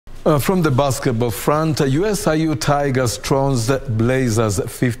From the basketball front, USIU Tigers trounced Blazers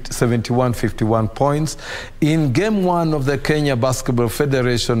 71-51 points in Game 1 of the Kenya Basketball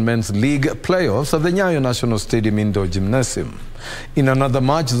Federation Men's League playoffs at the Nyayo National Stadium Indoor gymnasium. In another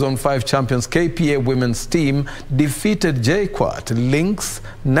match, Zone 5 champions KPA women's team defeated JKUAT Lynx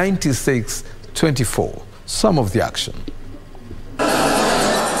 96-24. Some of the action.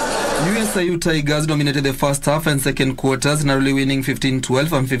 USIU Tigers dominated the first half and second quarters, narrowly winning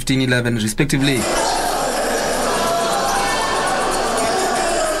 15-12 and 15-11 respectively.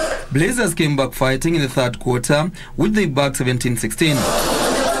 Blazers came back fighting in the third quarter, which they backed 17-16.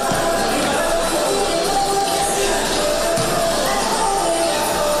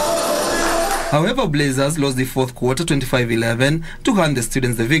 However, Blazers lost the fourth quarter 25-11 to hand the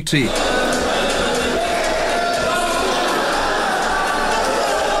students the victory.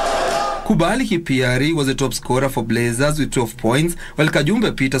 Kubali Kipiari was the top scorer for Blazers with 12 points, while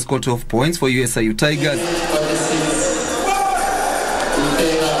Kajumbe Peter scored 12 points for USIU Tigers.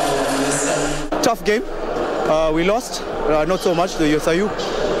 Tough game. We lost, not so much to USIU,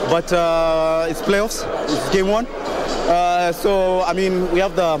 but it's playoffs, it's game 1. So, I mean, we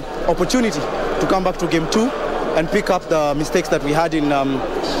have the opportunity to come back to game 2 and pick up the mistakes that we had in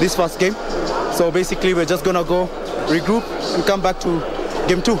this first game. So basically, we're just going to go regroup and come back to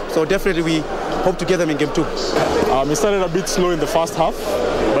game 2. So definitely we hope to get them in game 2. We started a bit slow in the first half,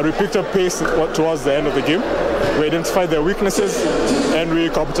 but we picked up pace towards the end of the game. We identified their weaknesses and we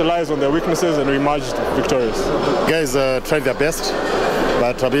capitalized on their weaknesses and we emerged victorious. Guys tried their best,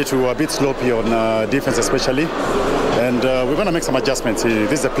 but a bit sloppy on defense especially. And we're going to make some adjustments.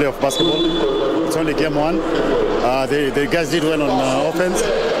 This is a playoff basketball. It's only game 1. The guys did well on offense,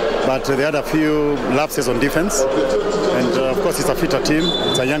 but they had a few lapses on defense. And of course, it's a fitter team,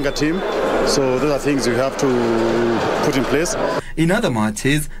 it's a younger team. So those are things you have to put in place. In other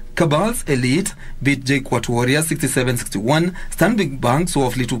matches, Cabal's Elite beat JKUAT Warriors 67-61, Stanbic Bank saw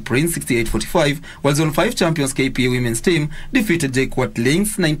off Little Prince 68-45, while Zone 5 champions KPA women's team defeated JKUAT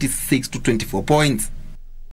Lynx 96-24 points.